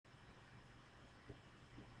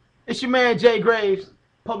It's your man Jay Graves,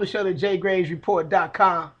 publisher of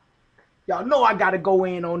JayGravesReport.com. Y'all know I gotta go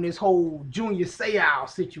in on this whole Junior Seau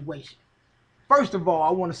situation. First of all,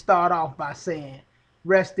 I want to start off by saying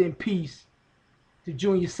rest in peace to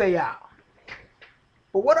Junior Seau.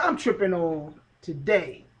 But what I'm tripping on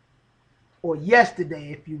today, or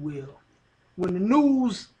yesterday if you will, when the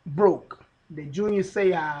news broke that Junior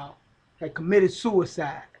Seau had committed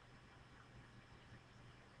suicide,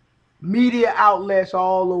 media outlets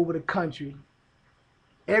all over the country,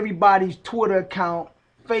 everybody's Twitter account,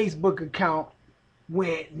 Facebook account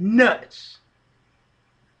went nuts,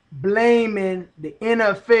 blaming the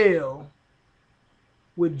NFL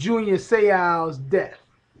with Junior Seau's death.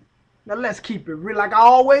 Now let's keep it real. Like I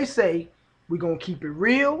always say, we're going to keep it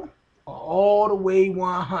real or all the way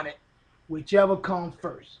 100, whichever comes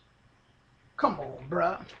first. Come on,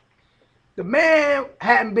 bruh. The man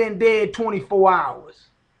hadn't been dead 24 hours,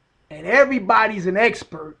 and everybody's an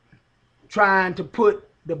expert trying to put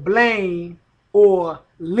the blame or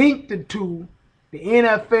link the two, the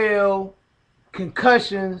NFL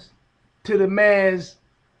concussions, to the man's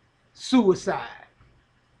suicide.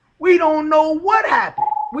 We don't know what happened.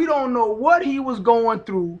 We don't know what he was going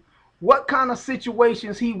through, what kind of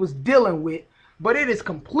situations he was dealing with, but it is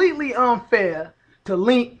completely unfair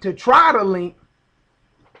to try to link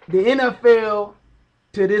the NFL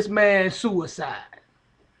to this man's suicide.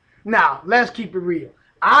 Now, let's keep it real.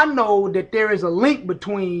 I know that there is a link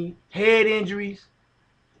between head injuries,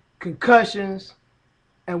 concussions,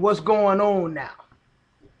 and what's going on now.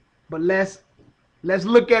 But let's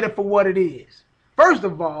look at it for what it is. First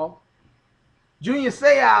of all, Junior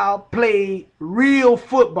Seau played real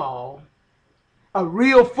football, a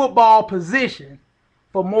real football position,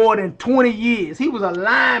 for more than 20 years. He was a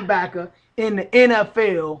linebacker in the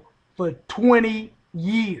NFL for 20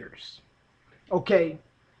 years. Okay.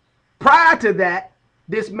 Prior to that,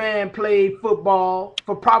 this man played football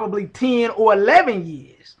for probably 10 or 11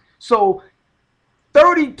 years. So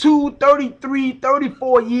 32, 33,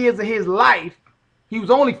 34 years of his life, he was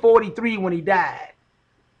only 43 when he died,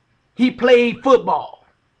 he played football.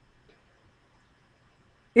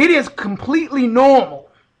 It is completely normal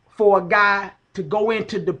for a guy to go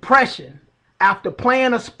into depression after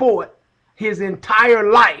playing a sport his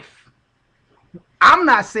entire life. I'm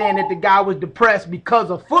not saying that the guy was depressed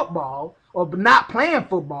because of football or not playing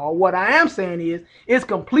football. What I am saying is it's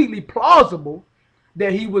completely plausible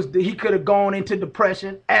that he could have gone into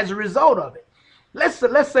depression as a result of it. Let's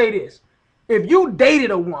say this. If you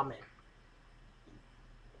dated a woman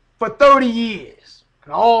for 30 years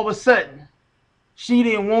and all of a sudden she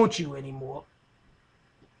didn't want you anymore,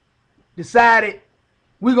 decided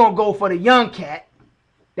we're going to go for the young cat,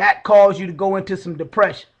 that caused you to go into some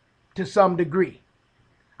depression to some degree.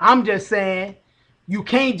 I'm just saying you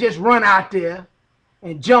can't just run out there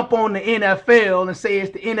and jump on the NFL and say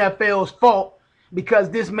it's the NFL's fault because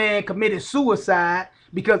this man committed suicide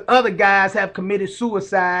because other guys have committed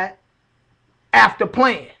suicide after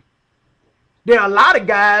playing. There are a lot of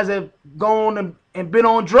guys that have gone and been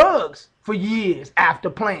on drugs for years after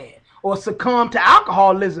playing, or succumbed to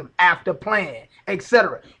alcoholism after playing,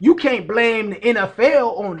 etc. You can't blame the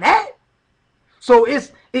NFL on that. So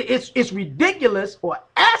it's ridiculous or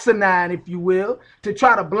asinine, if you will, to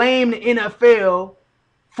try to blame the NFL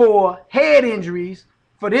for head injuries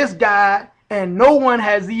for this guy, and no one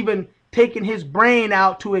has even taken his brain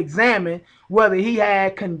out to examine whether he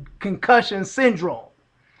had concussion syndrome.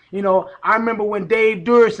 You know, I remember when Dave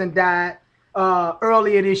Durson died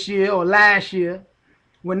earlier this year or last year,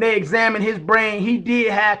 when they examined his brain, he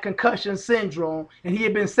did have concussion syndrome, and he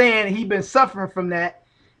had been saying he'd been suffering from that,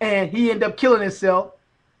 and he ended up killing himself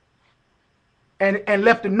and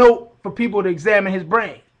left a note for people to examine his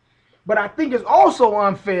brain. But I think it's also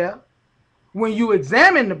unfair when you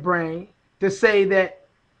examine the brain to say that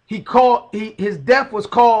his death was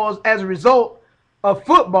caused as a result of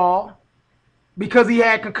football because he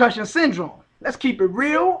had concussion syndrome. Let's keep it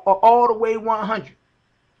real or all the way 100.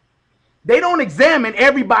 They don't examine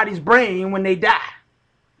everybody's brain when they die.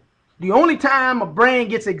 The only time a brain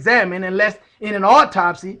gets examined, unless in an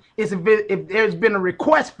autopsy, is if there's been a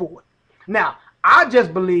request for it. Now, I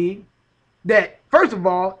just believe that, first of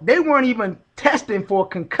all, they weren't even testing for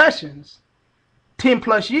concussions 10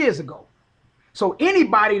 plus years ago. So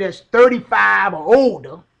anybody that's 35 or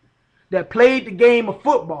older that played the game of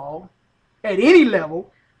football at any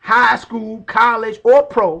level, high school, college, or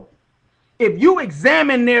pro, if you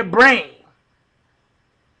examine their brain,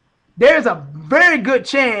 there's a very good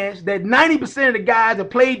chance that 90% of the guys that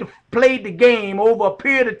played the game over a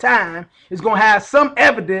period of time is going to have some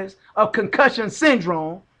evidence of concussion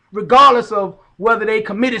syndrome, regardless of whether they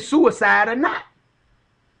committed suicide or not.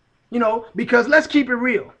 You know, because let's keep it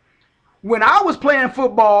real. When I was playing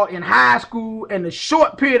football in high school and the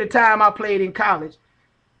short period of time I played in college,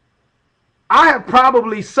 I have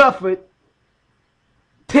probably suffered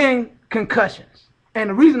 10 concussions. And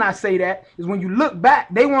the reason I say that is when you look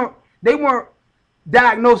back, they weren't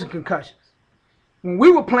diagnosing concussions. When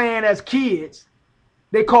we were playing as kids,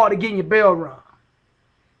 they called it getting your bell rung.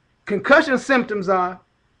 Concussion symptoms are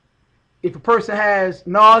if a person has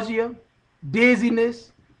nausea,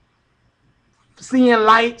 dizziness, seeing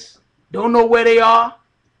lights, don't know where they are.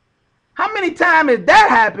 How many times has that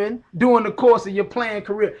happened during the course of your playing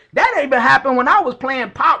career? That even happened when I was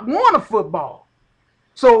playing Pop Warner football.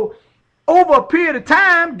 So over a period of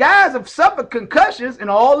time, guys have suffered concussions, and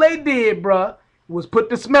all they did, bruh, was put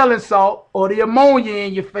the smelling salt or the ammonia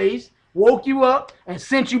in your face, woke you up, and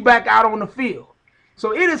sent you back out on the field.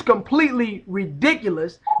 So it is completely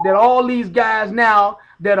ridiculous that all these guys now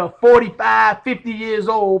that are 45, 50 years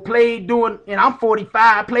old played doing, and I'm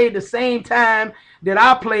 45, played the same time that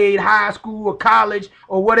I played high school or college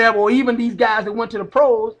or whatever, or even these guys that went to the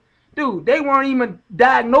pros. Dude, they weren't even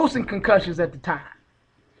diagnosing concussions at the time.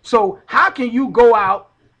 So how can you go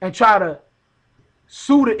out and try to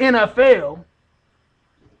sue the NFL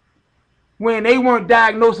when they weren't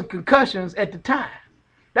diagnosing concussions at the time?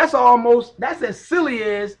 That's as silly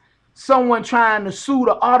as someone trying to sue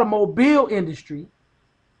the automobile industry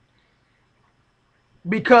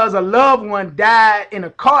because a loved one died in a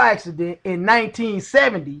car accident in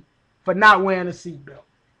 1970 for not wearing a seatbelt.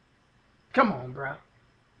 Come on, bro.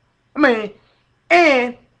 I mean,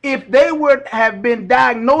 and if they would have been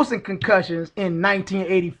diagnosing concussions in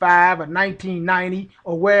 1985 or 1990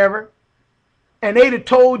 or wherever, and they'd have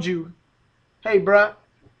told you, hey, bro,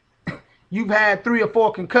 you've had 3 or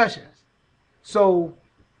 4 concussions, so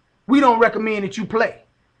we don't recommend that you play.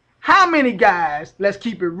 How many guys, let's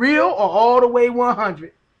keep it real or all the way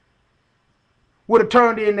 100, would have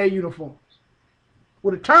turned in their uniforms,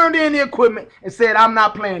 would have turned in the equipment and said, I'm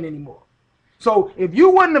not playing anymore? So if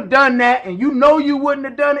you wouldn't have done that and you know you wouldn't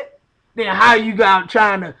have done it, then how you got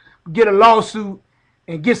trying to get a lawsuit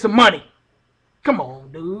and get some money? Come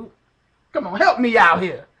on, dude. Come on, help me out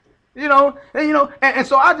here. And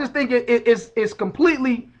so I just think it's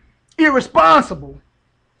completely irresponsible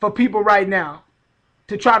for people right now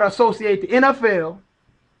to try to associate the NFL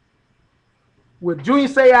with Junior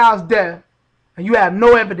Seau's death, and you have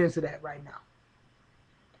no evidence of that right now.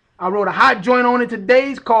 I wrote a hot joint on it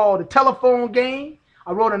today. It's called The Telephone Game.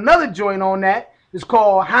 I wrote another joint on that. It's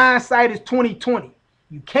called Hindsight is 2020.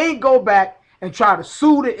 You can't go back and try to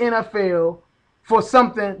sue the NFL for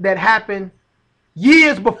something that happened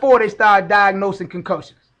years before they started diagnosing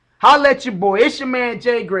concussions. Holla at your boy. It's your man,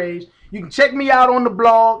 Jay Graves. You can check me out on the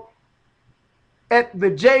blog at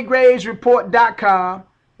the JayGravesReport.com,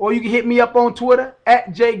 or you can hit me up on Twitter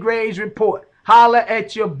at JayGravesReport. Holla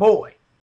at your boy.